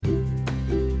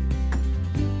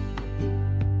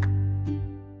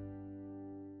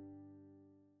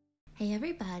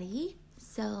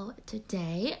So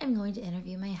today I'm going to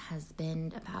interview my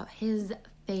husband about his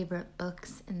favorite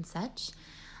books and such.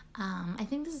 I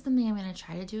think this is something I'm going to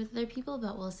try to do with other people,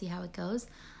 but we'll see how it goes.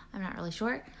 I'm not really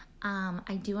sure.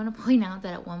 I do want to point out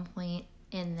that at one point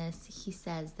in this, he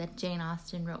says that Jane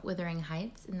Austen wrote Wuthering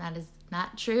Heights, and that is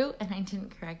not true, and I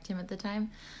didn't correct him at the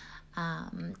time.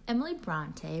 Emily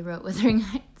Bronte wrote Wuthering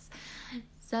Heights.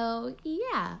 So,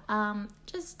 yeah,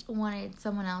 just wanted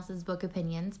someone else's book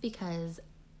opinions because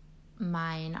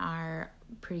mine are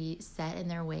pretty set in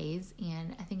their ways,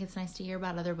 and I think it's nice to hear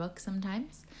about other books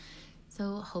sometimes.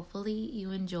 So hopefully you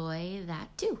enjoy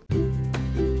that too.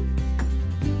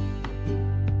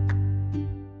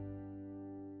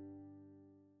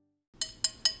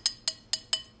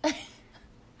 That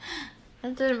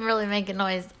didn't really make a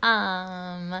noise.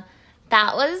 That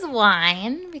was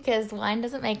wine, because wine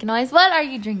doesn't make a noise. What are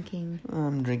you drinking?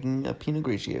 I'm drinking a Pinot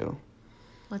Grigio.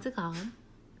 What's it called?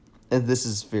 This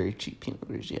is very cheap Pinot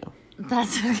Grigio.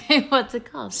 That's okay. What's it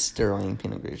called? Sterling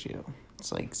Pinot Grigio.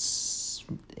 It's like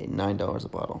 $9 a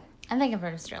bottle. I think I've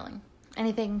heard of Sterling.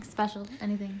 Anything special?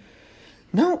 Anything?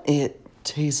 No, it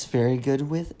tastes very good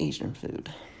with Asian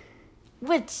food.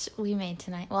 Which we made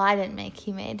tonight. Well, I didn't make.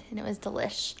 He made, and it was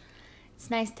delish. It's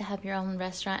nice to have your own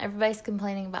restaurant. Everybody's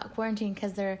complaining about quarantine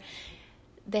because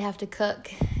they have to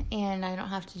cook, and I don't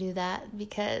have to do that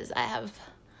because I have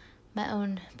my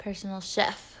own personal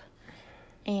chef.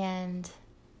 And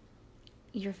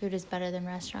your food is better than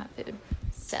restaurant food.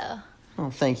 So. Oh,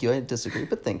 thank you. I disagree,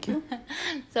 but thank you.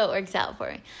 So it works out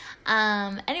for me.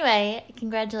 Anyway,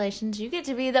 congratulations. You get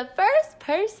to be the first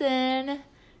person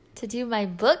to do my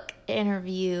book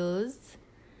interviews.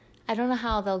 I don't know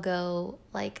how they'll go,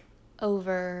 like,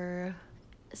 over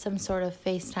some sort of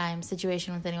FaceTime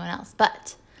situation with anyone else.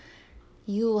 But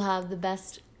you will have the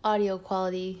best audio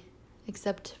quality,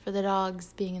 except for the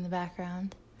dogs being in the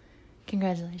background.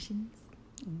 Congratulations.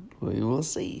 We will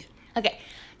see. Okay,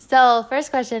 so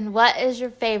first question, what is your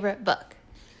favorite book?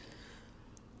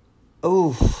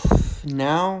 Oh,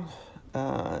 now,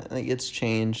 it's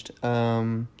changed.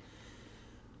 I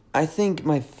think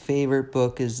my favorite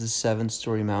book is The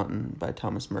Seven-Story Mountain by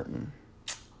Thomas Merton.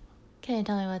 Can you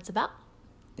tell me what it's about?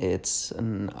 It's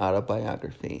an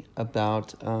autobiography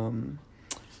about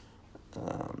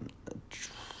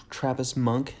Trappist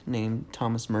monk named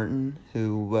Thomas Merton,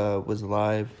 who was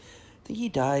alive. I think he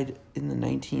died in the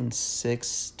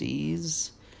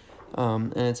 1960s,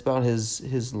 and it's about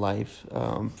his life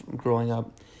growing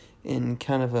up in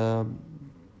kind of a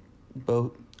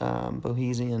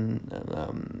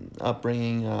Bohemian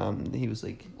upbringing. He was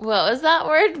like... What was that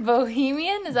word?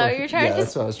 Bohemian? Is that what you're trying to say? Yeah,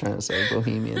 that's what I was trying to say,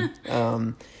 Bohemian.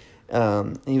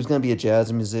 He was going to be a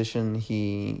jazz musician.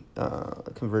 He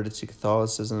converted to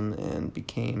Catholicism and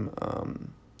became a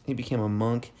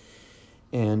monk.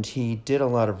 And he did a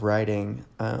lot of writing.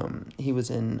 He was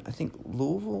in, I think,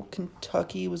 Louisville,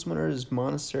 Kentucky was where his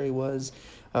monastery was.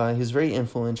 He was very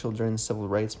influential during the civil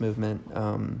rights movement.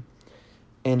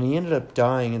 And he ended up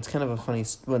dying. It's kind of a funny,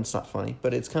 well, it's not funny,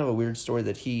 but it's kind of a weird story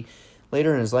that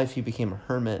later in his life, he became a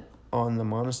hermit on the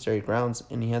monastery grounds.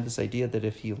 And he had this idea that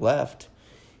if he left,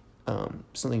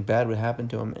 something bad would happen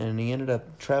to him. And he ended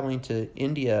up traveling to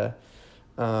India,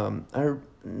 or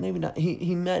maybe not.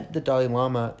 He met the Dalai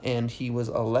Lama, and he was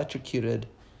electrocuted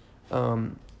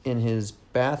in his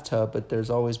bathtub, but there's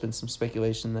always been some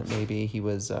speculation that maybe he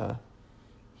was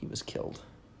killed.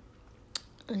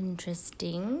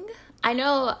 Interesting. I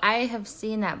know I have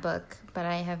seen that book, but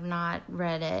I have not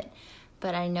read it.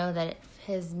 But I know that it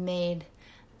has made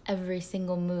every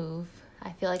single move.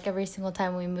 I feel like every single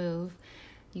time we move,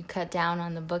 you cut down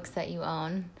on the books that you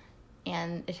own,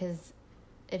 and it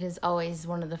is always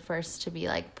one of the first to be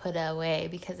like put away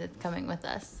because it's coming with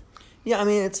us. Yeah, I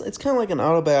mean, it's kind of like an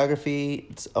autobiography.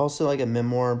 It's also like a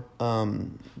memoir,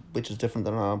 which is different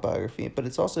than an autobiography. But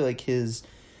it's also like his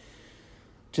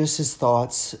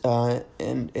thoughts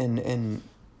and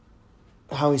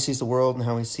how he sees the world and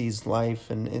how he sees life,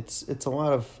 and it's a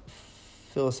lot of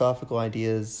philosophical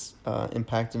ideas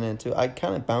impacting it too. I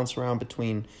kind of bounce around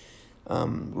between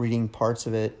reading parts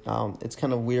of it. It's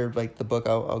kind of weird. Like the book,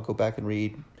 I'll go back and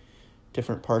read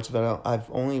different parts of it. I've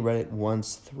only read it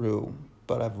once through,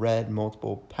 but I've read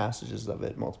multiple passages of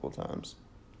it multiple times.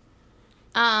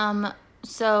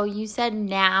 So you said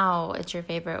now it's your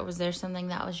favorite. Was there something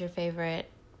that was your favorite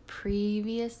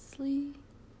previously?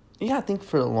 Yeah, I think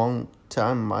for a long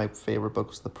time my favorite book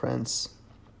was The Prince.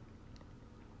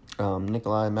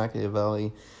 Niccolo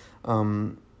Machiavelli.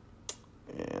 And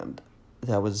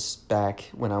that was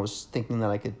back when I was thinking that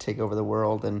I could take over the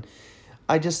world. And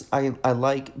I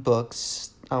like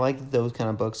books. I like those kind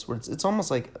of books where it's almost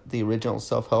like the original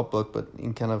self-help book, but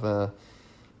in kind of a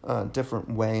different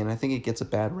way, and I think it gets a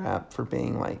bad rap for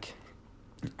being like,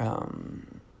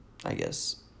 I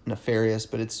guess, nefarious,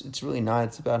 but it's really not.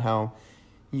 It's about how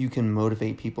you can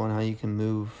motivate people and how you can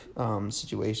move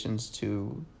situations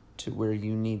to where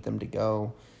you need them to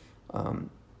go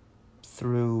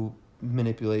through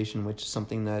manipulation, which is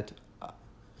something that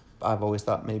I've always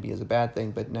thought maybe is a bad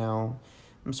thing, but now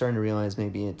I'm starting to realize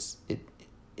maybe it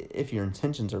if your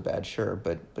intentions are bad, sure,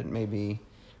 but maybe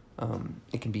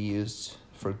it can be used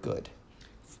for good.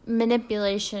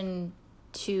 Manipulation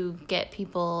to get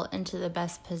people into the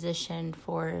best position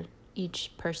for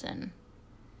each person.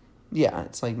 Yeah,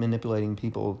 it's like manipulating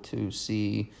people to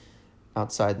see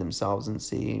outside themselves and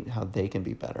see how they can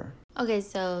be better. Okay,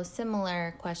 so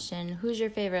similar question. Who's your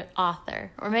favorite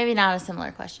author? Or maybe not a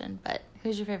similar question, but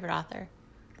who's your favorite author?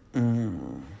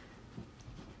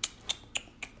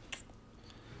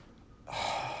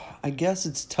 I guess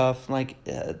it's tough. Like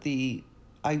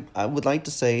I would like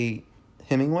to say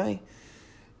Hemingway,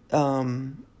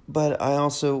 but I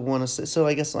also want to say, so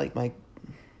I guess like I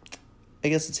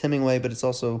guess it's Hemingway, but it's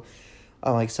also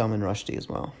I like Salman Rushdie as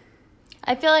well.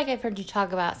 I feel like I've heard you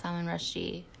talk about Salman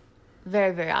Rushdie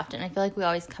very, very often. I feel like we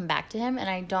always come back to him, and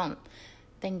I don't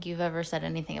think you've ever said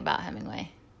anything about Hemingway.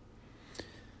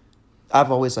 I've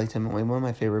always liked Hemingway. One of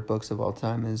my favorite books of all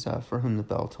time is For Whom the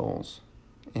Bell Tolls.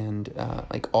 And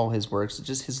like all his works,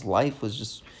 just his life was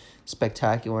just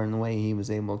spectacular in the way he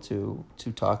was able to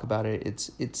talk about it.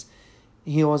 It's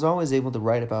he was always able to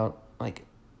write about like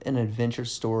an adventure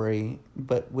story,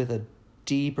 but with a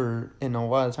deeper and a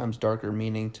lot of times darker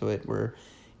meaning to it, where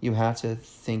you have to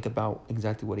think about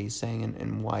exactly what he's saying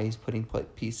and why he's putting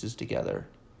pieces together.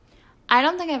 I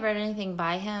don't think I've read anything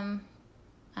by him.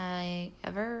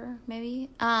 Maybe.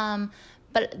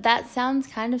 But that sounds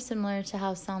kind of similar to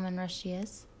how Salman Rushdie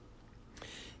is.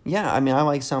 Yeah, I mean, I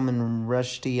like Salman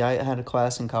Rushdie. I had a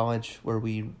class in college where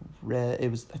we read,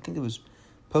 I think it was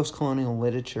post-colonial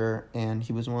literature, and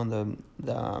he was one of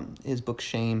the his book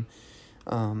Shame.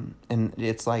 And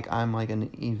it's like I'm like an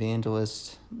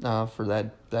evangelist for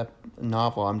that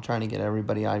novel. I'm trying to get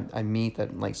everybody I meet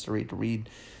that likes to read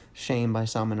Shame by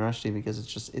Salman Rushdie,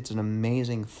 because it's an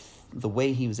amazing the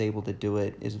way he was able to do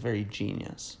it is very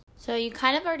genius. So you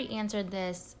kind of already answered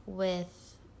this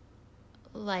with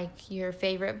like your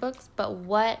favorite books, but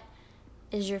what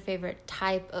is your favorite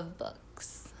type of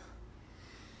books?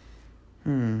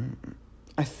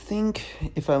 I think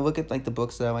if I look at like the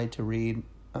books that I like to read,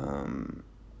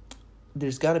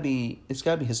 it's got to be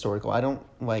historical. I don't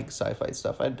like sci-fi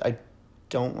stuff. I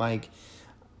don't like.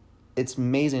 It's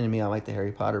amazing to me. I like the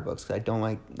Harry Potter books because I don't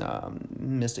like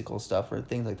mystical stuff or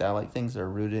things like that. I like things that are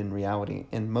rooted in reality.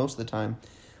 And most of the time,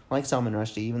 I like Salman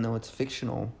Rushdie, even though it's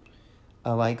fictional,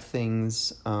 I like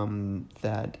things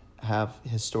that have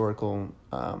historical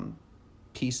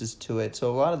pieces to it.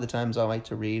 So a lot of the times I like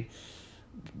to read.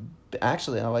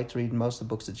 Actually, I like to read most of the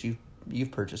books that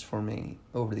you've purchased for me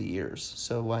over the years.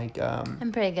 So like,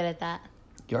 I'm pretty good at that.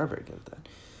 You are very good at that.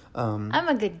 I'm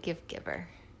a good gift giver.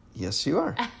 Yes, you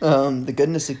are. The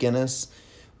Goodness of Guinness,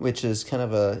 which is kind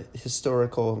of a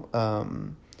historical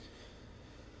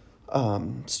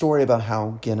story about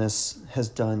how Guinness has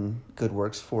done good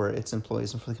works for its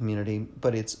employees and for the community,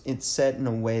 but it's set in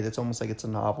a way that's almost like it's a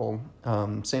novel.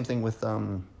 Same thing with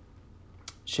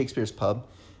Shakespeare's Pub,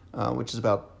 which is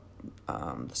about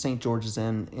the St. George's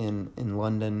Inn in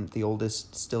London, the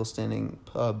oldest still standing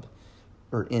pub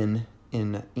or inn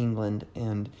in England,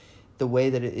 and the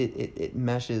way that it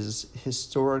meshes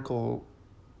historical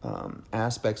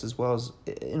aspects as well as,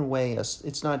 in a way,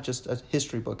 it's not just a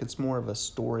history book, it's more of a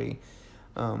story,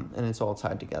 and it's all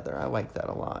tied together. I like that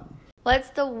a lot. What's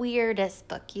the weirdest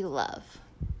book you love?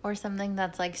 Or something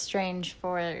that's like strange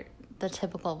for the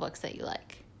typical books that you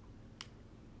like?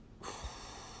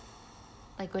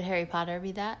 Like, would Harry Potter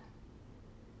be that?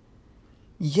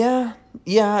 Yeah,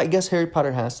 I guess Harry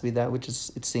Potter has to be that, which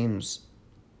is, it seems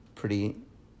pretty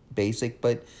basic,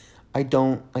 but I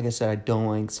don't, like I said, I don't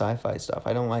like sci-fi stuff.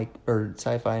 I don't like, or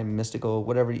sci-fi, mystical,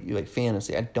 whatever you like,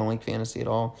 fantasy. I don't like fantasy at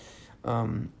all.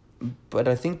 But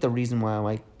I think the reason why I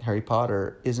like Harry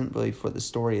Potter isn't really for the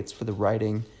story, it's for the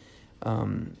writing.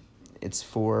 It's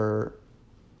for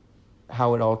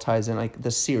how it all ties in, like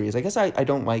the series. I guess I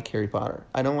don't like Harry Potter.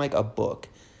 I don't like a book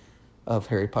of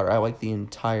Harry Potter. I like the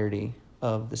entirety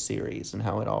of the series and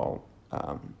how it all,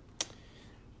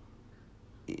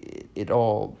 it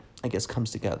all, I guess,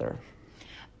 comes together.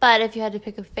 But if you had to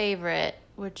pick a favorite,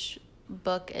 which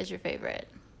book is your favorite?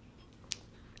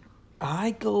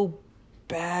 I go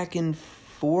back and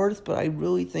forth, but I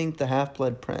really think The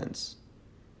Half-Blood Prince.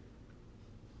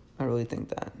 I really think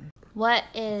that. What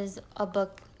is a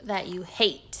book that you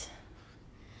hate?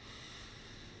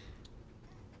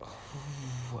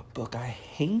 book I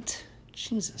hate?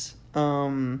 Jesus.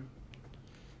 I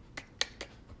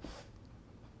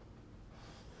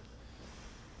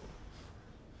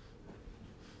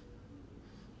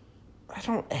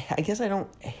guess I don't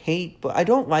hate, but I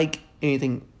don't like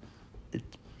anything.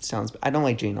 I don't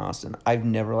like Jane Austen. I've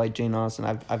never liked Jane Austen.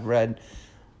 I've read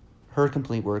her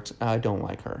complete works. I don't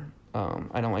like her.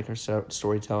 I don't like her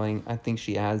storytelling. I think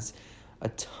she adds a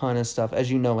ton of stuff.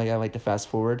 As you know, like, I like to fast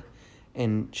forward,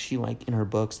 and she, like, in her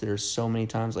books, there's so many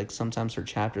times, like, sometimes her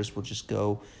chapters will just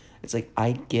go, it's like,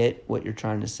 I get what you're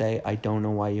trying to say. I don't know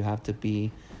why you have to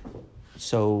be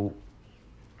so,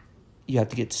 you have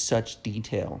to get such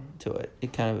detail to it.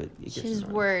 It kind of, it gets She's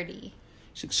annoying. wordy.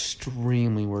 She's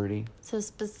extremely wordy. So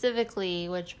specifically,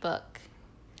 which book?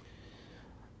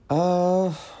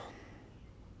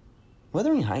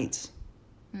 Wuthering Heights.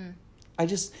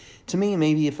 To me,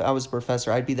 maybe if I was a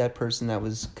professor, I'd be that person that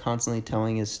was constantly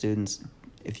telling his students,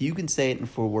 if you can say it in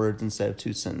 4 words instead of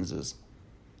 2 sentences,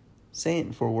 say it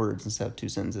in 4 words instead of 2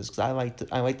 sentences. Because I like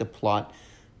the plot.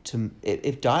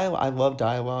 I love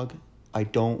dialogue. I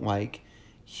don't like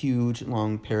huge,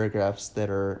 long paragraphs that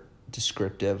are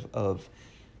descriptive of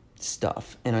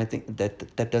stuff. And I think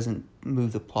that doesn't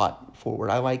move the plot forward.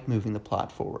 I like moving the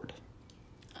plot forward.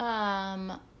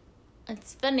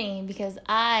 It's funny because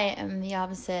I am the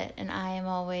opposite, and I am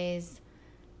always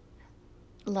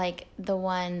like the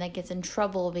one that gets in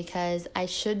trouble because I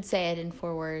should say it in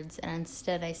 4 words, and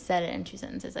instead I said it in 2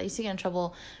 sentences. I used to get in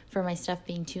trouble for my stuff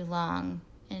being too long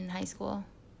in high school.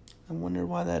 I wonder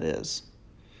why that is.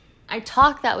 I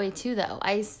talk that way too, though.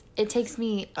 It takes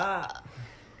me.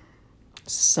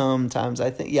 Sometimes I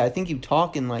think you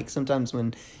talk in, like, sometimes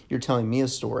when you're telling me a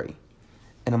story,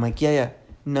 and I'm like, yeah.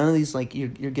 None of these, like, you're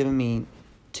giving me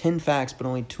 10 facts, but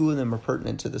only 2 of them are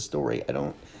pertinent to the story.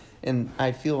 And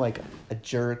I feel like a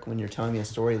jerk when you're telling me a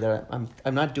story that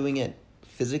I'm not doing it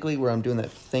physically, where I'm doing that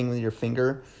thing with your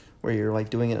finger, where you're, like,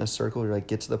 doing it in a circle, you're like,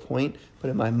 get to the point. But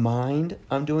in my mind,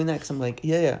 I'm doing that because I'm like,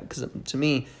 yeah. Because to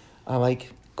me, I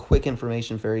like quick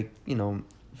information very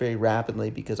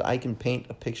rapidly, because I can paint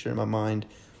a picture in my mind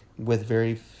with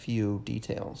very few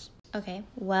details. Okay,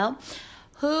 well,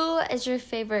 who is your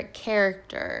favorite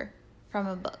character from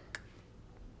a book?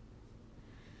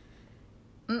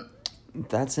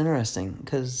 That's interesting,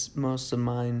 because most of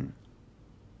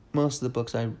the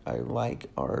books I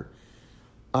like are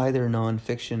either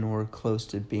nonfiction or close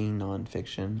to being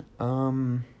nonfiction.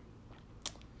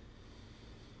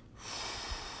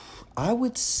 I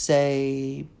would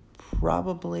say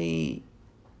probably...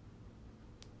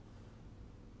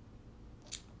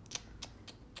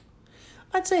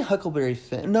 I'd say Huckleberry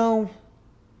Finn. No.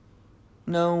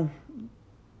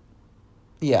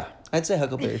 Yeah, I'd say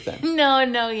Huckleberry Finn.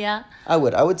 No, yeah. I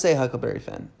would say Huckleberry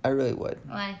Finn. I really would.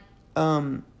 Why?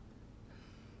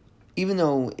 Even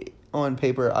though on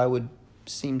paper I would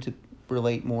seem to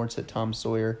relate more to Tom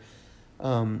Sawyer,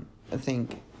 I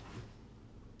think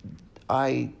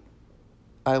I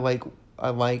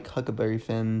like Huckleberry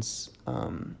Finn's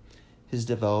his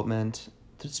development,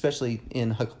 especially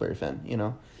in Huckleberry Finn,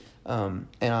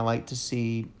 and I like to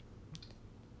see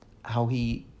how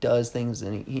he does things,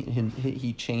 and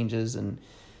he changes, and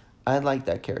I like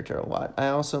that character a lot. I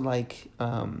also like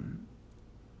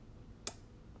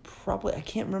probably, I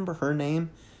can't remember her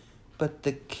name, but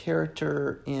the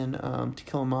character in To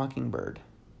Kill a Mockingbird.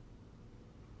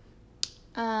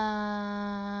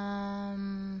 I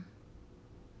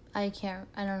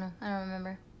don't know. I don't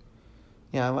remember.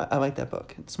 Yeah, I like that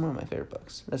book. It's one of my favorite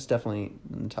books. That's definitely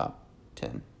in the top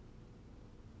 10.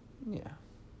 Yeah.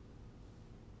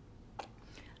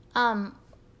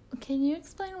 Can you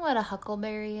explain what a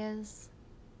huckleberry is?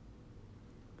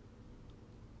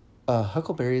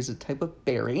 Huckleberry is a type of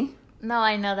berry. No,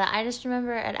 I know that. I just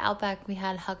remember at Outback we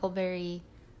had huckleberry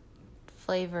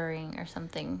flavoring or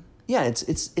something. Yeah, it's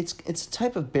a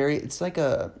type of berry. It's like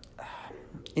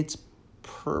it's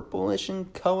purplish in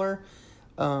color.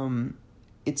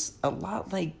 It's a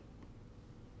lot like,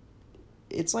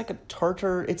 it's like a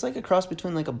tartar. It's like a cross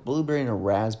between like a blueberry and a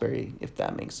raspberry, if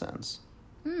that makes sense.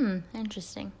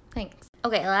 Interesting. Thanks.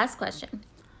 Okay, last question.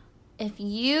 If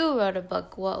you wrote a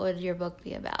book, what would your book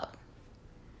be about?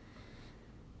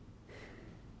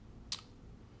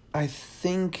 I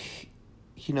think,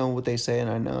 what they say, and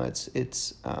I know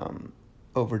it's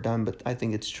overdone, but I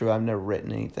think it's true. I've never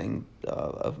written anything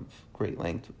of great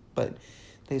length, but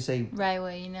they say... Write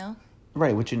what you know?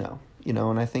 Right, what you know.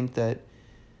 And I think that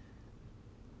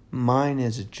mine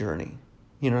is a journey.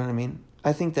 You know what I mean?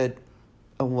 I think that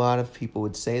a lot of people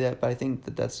would say that, but I think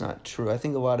that that's not true. I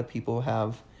think a lot of people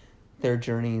have... Their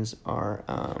journeys are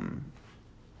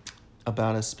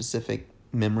about a specific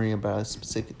memory, about a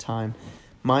specific time.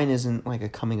 mine isn't like a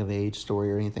coming of age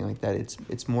story or anything like that.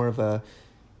 It's more of a,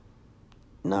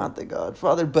 not The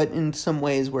Godfather, but in some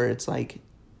ways where it's like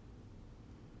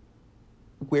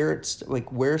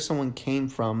where someone came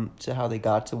from to how they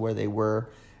got to where they were,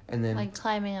 and then Like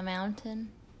climbing a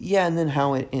mountain. yeah, and then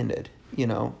how it ended,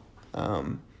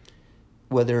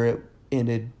 whether it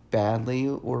ended badly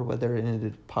or whether it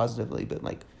ended positively, but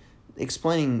like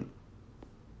explaining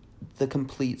the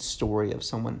complete story of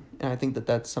someone. And I think that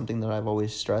that's something that I've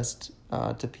always stressed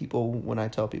to people when I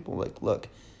tell people, like, look,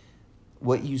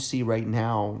 what you see right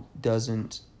now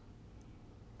doesn't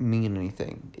mean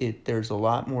anything. There's a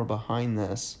lot more behind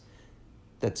this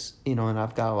that's, and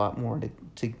I've got a lot more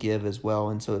to give as well.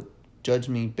 And so judge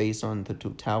me based on the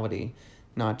totality,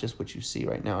 not just what you see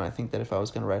right now. And I think that if I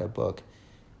was going to write a book,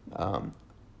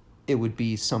 it would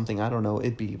be something, I don't know,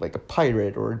 it'd be like a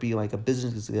pirate, or it'd be like a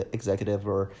business executive,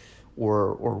 or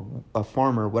a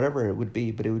farmer, whatever it would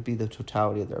be, but it would be the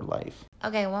totality of their life.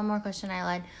 Okay, one more question I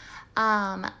lied.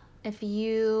 If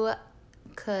you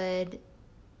could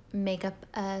make up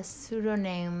a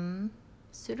pseudonym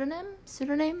Pseudonym.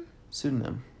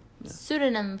 Yeah.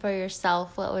 Pseudonym for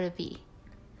yourself, what would it be?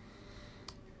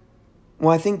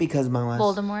 Well, I think because my last...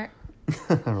 Voldemort?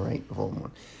 Right,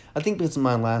 Voldemort. I think because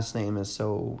my last name is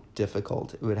so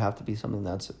difficult, it would have to be something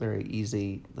that's very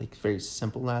easy, like very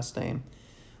simple last name.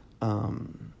 But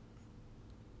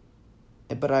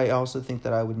I also think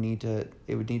that it would need to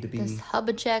be... This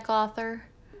Hubachek author?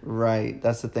 Right,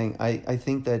 that's the thing. I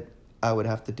think that I would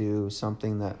have to do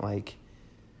something that, like,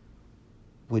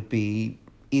 would be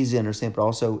easy to understand, but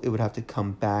also it would have to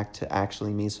come back to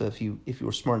actually me. So if you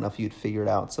were smart enough, you'd figure it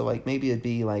out. So, like, maybe it'd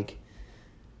be, like,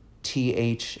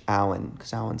 T.H. Allen,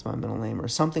 because Allen's my middle name, or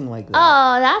something like that.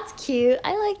 Oh, that's cute.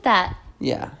 I like that.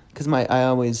 Yeah, because I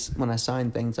always, when I sign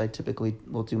things, I typically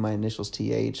will do my initials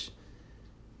T.H.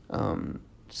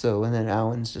 So, and then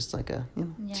Allen's just like a,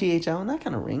 T.H. Allen, that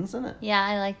kind of rings, doesn't it? Yeah,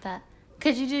 I like that.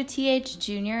 Could you do T.H.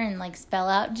 Jr. and, like, spell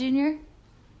out Jr.?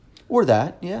 Or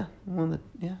that, yeah.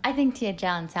 Yeah. I think T.H.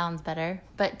 Allen sounds better,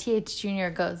 but T.H. Jr.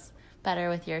 goes better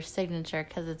with your signature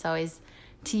because it's always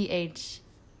T.H.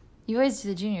 You always do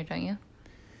the junior, don't you?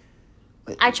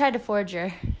 I tried to forge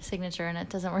your signature and it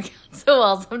doesn't work out so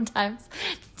well sometimes.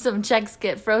 Some checks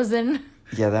get frozen.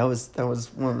 Yeah, that was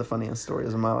one of the funniest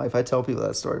stories of my life. I tell people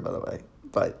that story, by the way.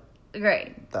 But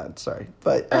great. Sorry.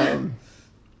 But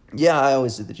yeah, I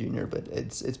always did the junior, but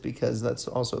it's because that's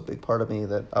also a big part of me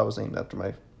that I was named after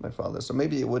my father. So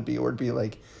maybe it would be, or it'd be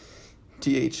like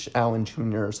T.H. Allen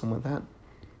Jr. or something like that.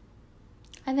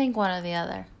 I think one or the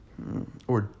other.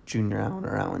 Or Junior Allen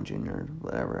or Allen Jr.,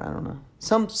 whatever, I don't know.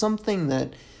 Something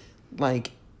that,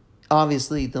 like,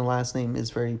 obviously the last name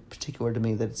is very particular to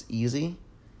me, that it's easy,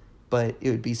 but it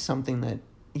would be something that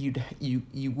you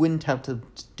wouldn't have to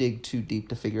dig too deep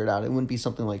to figure it out. It wouldn't be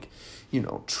something like,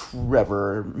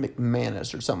 Trevor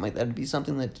McManus or something like that. It'd be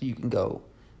something that you can go,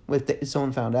 if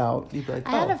someone found out, you'd be like,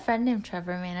 I had a friend named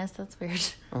Trevor Manus. That's weird.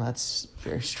 Well, that's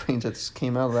very strange. That just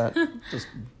came out of that, just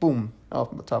boom,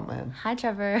 off the top of my head. Hi,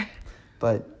 Trevor.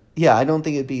 But yeah, I don't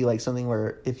think it'd be like something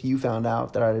where if you found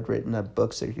out that I had written a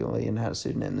book circularly and had a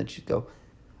pseudonym, that you'd go,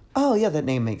 oh yeah, that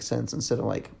name makes sense, instead of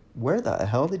like, where the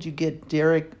hell did you get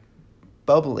Derek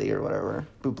Bubbly or whatever,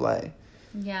 Buble?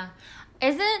 Yeah.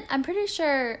 I'm pretty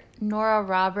sure Nora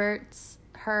Roberts,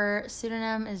 her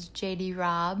pseudonym is J.D.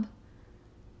 Robb.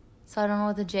 So I don't know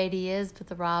what the J.D. is, but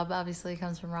the Rob obviously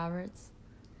comes from Roberts.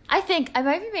 I think, I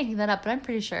might be making that up, but I'm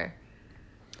pretty sure.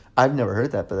 I've never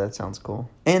heard that, but that sounds cool.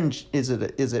 And is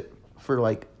it for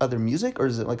like other music, or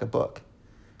is it like a book?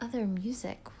 Other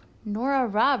music? Nora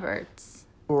Roberts.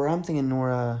 Or I'm thinking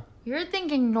Nora... You're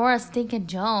thinking Nora Stinkin'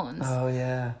 Jones. Oh,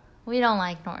 yeah. We don't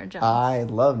like Nora Jones. I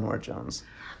love Nora Jones.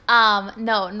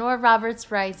 No, Nora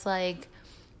Roberts writes like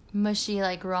mushy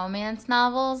like romance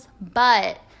novels,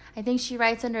 but I think she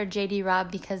writes under J.D.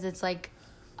 Robb because it's like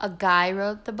a guy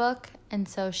wrote the book, and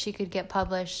so she could get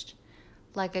published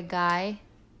like a guy.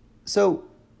 So,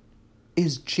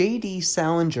 is J.D.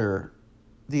 Salinger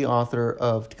the author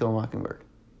of To Kill a Mockingbird?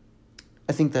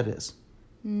 I think that is.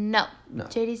 No. No.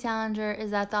 J.D. Salinger,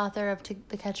 is that the author of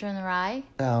The Catcher in the Rye?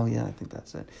 Oh, yeah, I think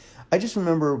that's it. I just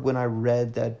remember when I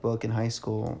read that book in high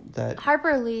school that...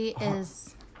 Harper Lee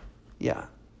is... Yeah.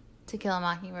 To Kill a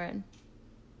Mockingbird.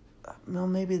 No,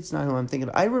 maybe it's not who I'm thinking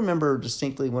of. I remember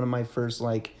distinctly one of my first,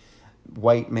 like,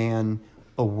 white man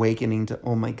awakening to,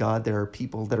 oh my God, there are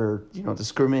people that are,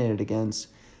 discriminated against,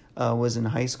 was in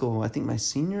high school. I think my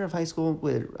senior of high school,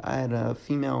 I had a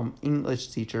female English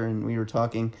teacher, and we were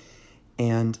talking,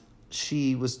 and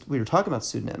we were talking about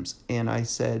pseudonyms, and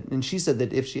she said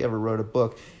that if she ever wrote a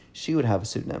book, she would have a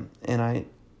pseudonym. And I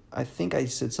think I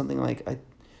said something like,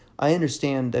 I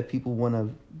understand that people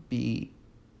want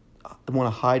to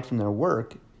hide from their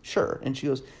work, sure. And she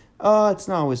goes, oh, it's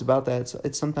not always about that.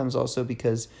 It's sometimes also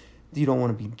because you don't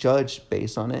want to be judged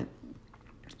based on it.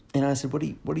 And I said, what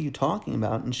are you talking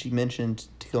about? And she mentioned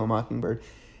To Kill a Mockingbird.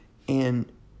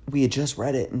 And we had just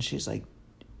read it, and she's like,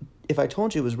 if I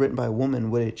told you it was written by a woman,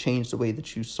 would it change the way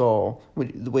that you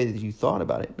the way that you thought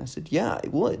about it? And I said, yeah,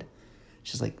 it would.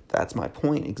 She's like, that's my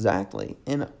point, exactly.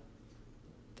 And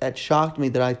that shocked me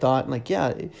that I thought, like,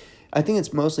 yeah, I think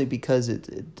it's mostly because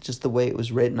it just the way it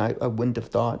was written. I wouldn't have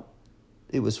thought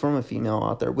it was from a female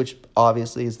author, which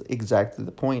obviously is exactly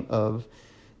the point of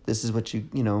this is what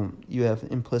you have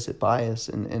implicit bias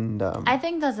and I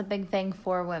think that's a big thing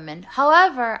for women.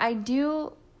 However, I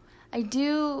don't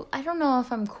know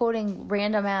if I'm quoting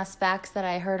random ass facts that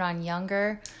I heard on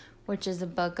Younger, which is a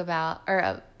book about, or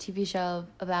a TV show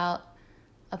about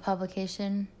a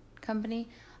publication company.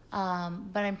 But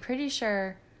I'm pretty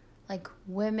sure like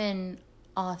women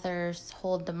authors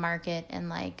hold the market in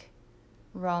like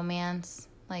romance,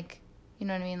 like, you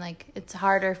know what I mean? Like it's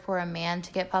harder for a man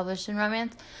to get published in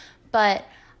romance, but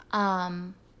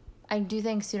I do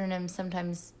think pseudonyms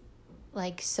sometimes,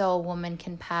 like, so a woman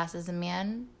can pass as a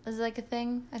man is like a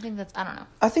thing. I think that's, I don't know.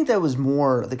 I think that was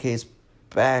more the case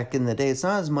back in the day. It's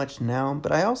not as much now,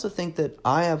 but I also think that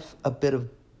I have a bit of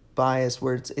bias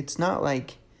where it's not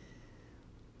like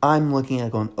I'm looking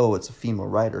at going, oh, it's a female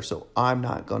writer, so I'm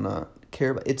not gonna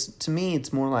care about it. To me,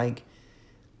 it's more like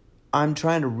I'm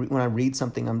trying to when I read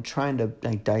something, I'm trying to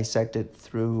like dissect it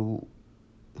through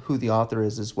who the author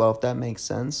is as well, if that makes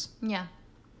sense. Yeah.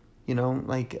 You know,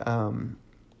 like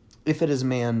if it is a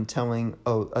man telling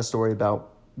a story about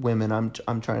women,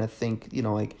 I'm trying to think, you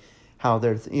know, like how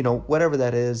they're, you know, whatever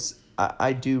that is.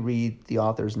 I do read the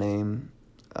author's name,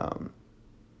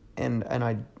 and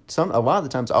a lot of the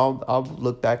times I'll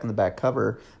look back in the back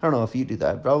cover. I don't know if you do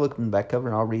that, but I'll look in the back cover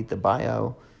and I'll read the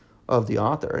bio of the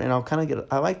author, and I'll kind of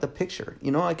I like the picture,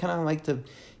 you know. I kind of like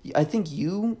I think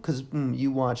because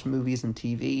you watch movies and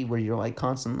TV where you're like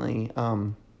constantly,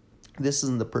 this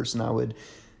isn't the person I would,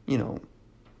 you know,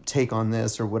 take on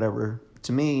this or whatever.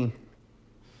 To me,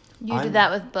 you do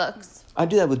that with books. I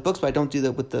do that with books, but I don't do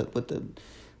that with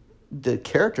the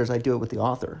characters. I do it with the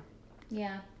author.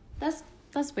 Yeah, that's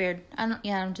weird. I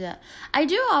don't do that. I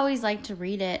do always like to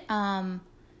read it.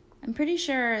 I'm pretty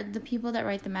sure the people that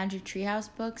write the Magic Treehouse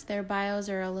books, their bios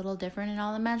are a little different in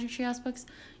all the Magic Treehouse books.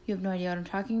 You have no idea what I'm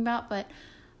talking about, but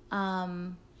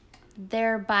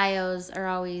their bios are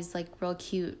always like real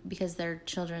cute because they're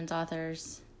children's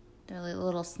authors. They're like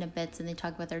little snippets, and they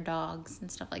talk about their dogs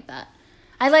and stuff like that.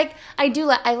 I like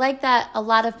that a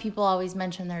lot of people always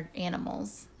mention their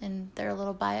animals in their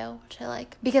little bio, which I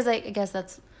like, because I guess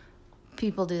that's,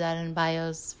 people do that in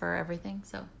bios for everything.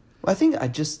 So I think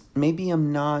maybe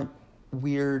I'm not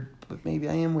weird, but maybe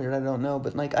I am weird. I don't know.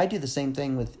 But like I do the same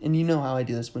thing with, and you know how I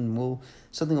do this when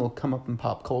something will come up in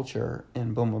pop culture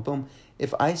and boom, boom, boom.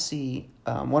 If I see,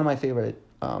 one of my favorite,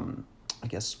 I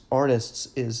guess, artists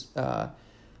is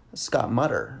Scott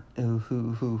Mutter,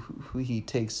 who he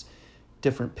takes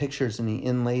different pictures and he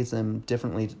inlays them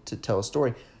differently to tell a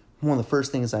story. One of the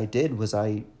first things I did was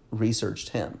I researched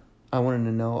him. I wanted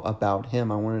to know about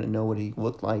him. I wanted to know what he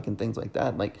looked like and things like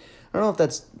that. Like, I don't know if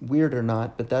that's weird or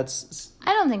not, but that's...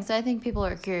 I don't think so. I think people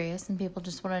are curious and people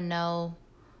just want to know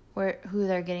who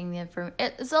they're getting the information.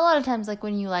 It's a lot of times like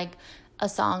when you like a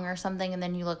song or something and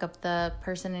then you look up the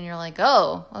person and you're like,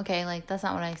 oh, okay, like that's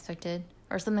not what I expected,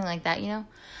 or something like that, you know?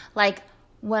 Like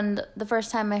when the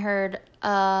first time I heard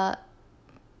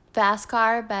Fast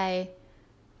Car by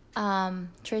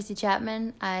Tracy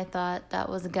Chapman, I thought that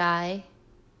was a guy.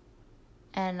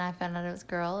 And I found out it was a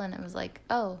girl, and it was like,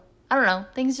 oh, I don't know.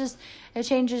 It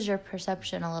changes your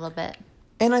perception a little bit.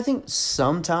 And I think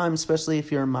sometimes, especially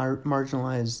if you're a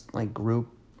marginalized like group,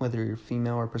 whether you're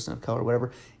female or a person of color or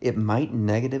whatever, it might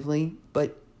negatively.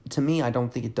 But to me, I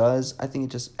don't think it does. I think it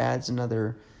just adds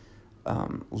another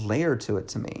layer to it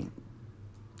to me.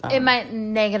 It might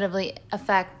negatively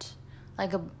affect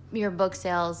like your book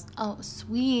sales. Oh,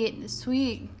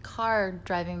 sweet car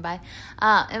driving by.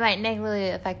 It might negatively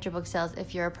affect your book sales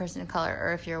if you're a person of color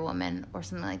or if you're a woman or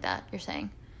something like that, you're saying.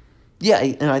 Yeah,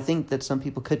 and I think that some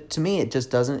people could. To me, it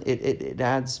just doesn't. It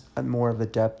adds more of a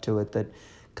depth to it, that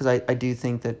because I do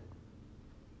think that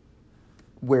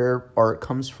where art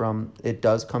comes from, it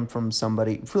does come from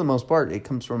somebody. For the most part, it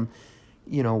comes from,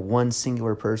 you know, one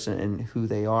singular person and who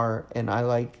they are. And I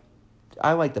like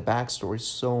the backstory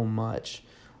so much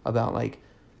about like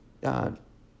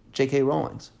J.K.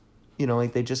 Rowling's. You know,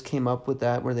 like they just came up with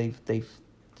that where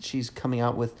she's coming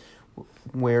out with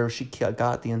where she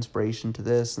got the inspiration to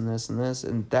this and this and this,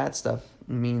 and that stuff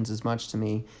means as much to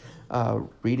me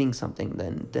reading something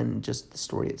than just the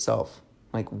story itself,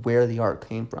 like where the art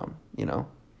came from, you know?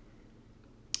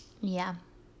 Yeah.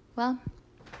 Well,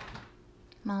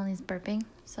 Molly's burping,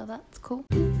 so that's cool.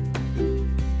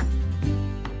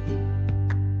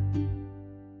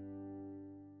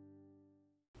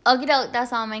 Okie doke,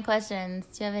 that's all my questions.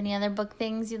 Do you have any other book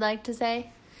things you'd like to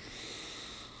say?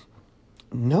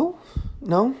 No,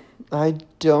 I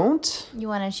don't. You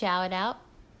want to chow it out?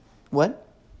 What?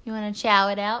 You want to chow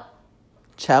it out?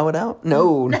 Chow it out?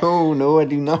 No, I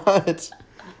do not.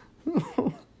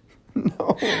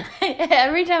 No.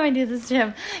 Every time I do this to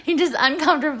him, he just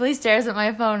uncomfortably stares at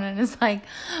my phone and is like,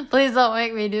 please don't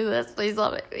make me do this. Please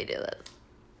don't make me do this.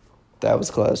 That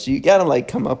was close. You gotta, like,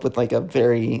 come up with, like, a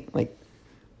very, like,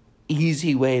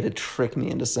 easy way to trick me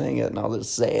into saying it, and I'll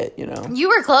just say it, you know? You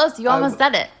were close. You almost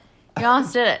said it. You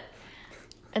almost did it.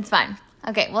 It's fine.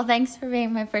 Okay, well, thanks for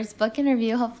being my first book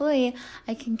interview. Hopefully,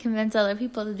 I can convince other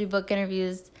people to do book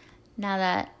interviews now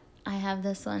that I have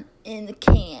this one in the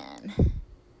can.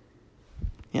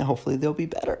 Yeah, hopefully they'll be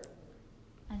better.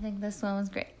 I think this one was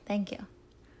great. Thank you.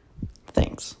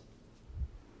 Thanks.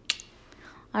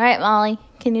 All right, Molly,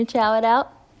 can you chow it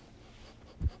out?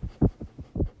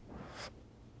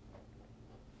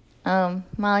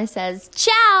 Molly says,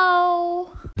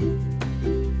 ciao!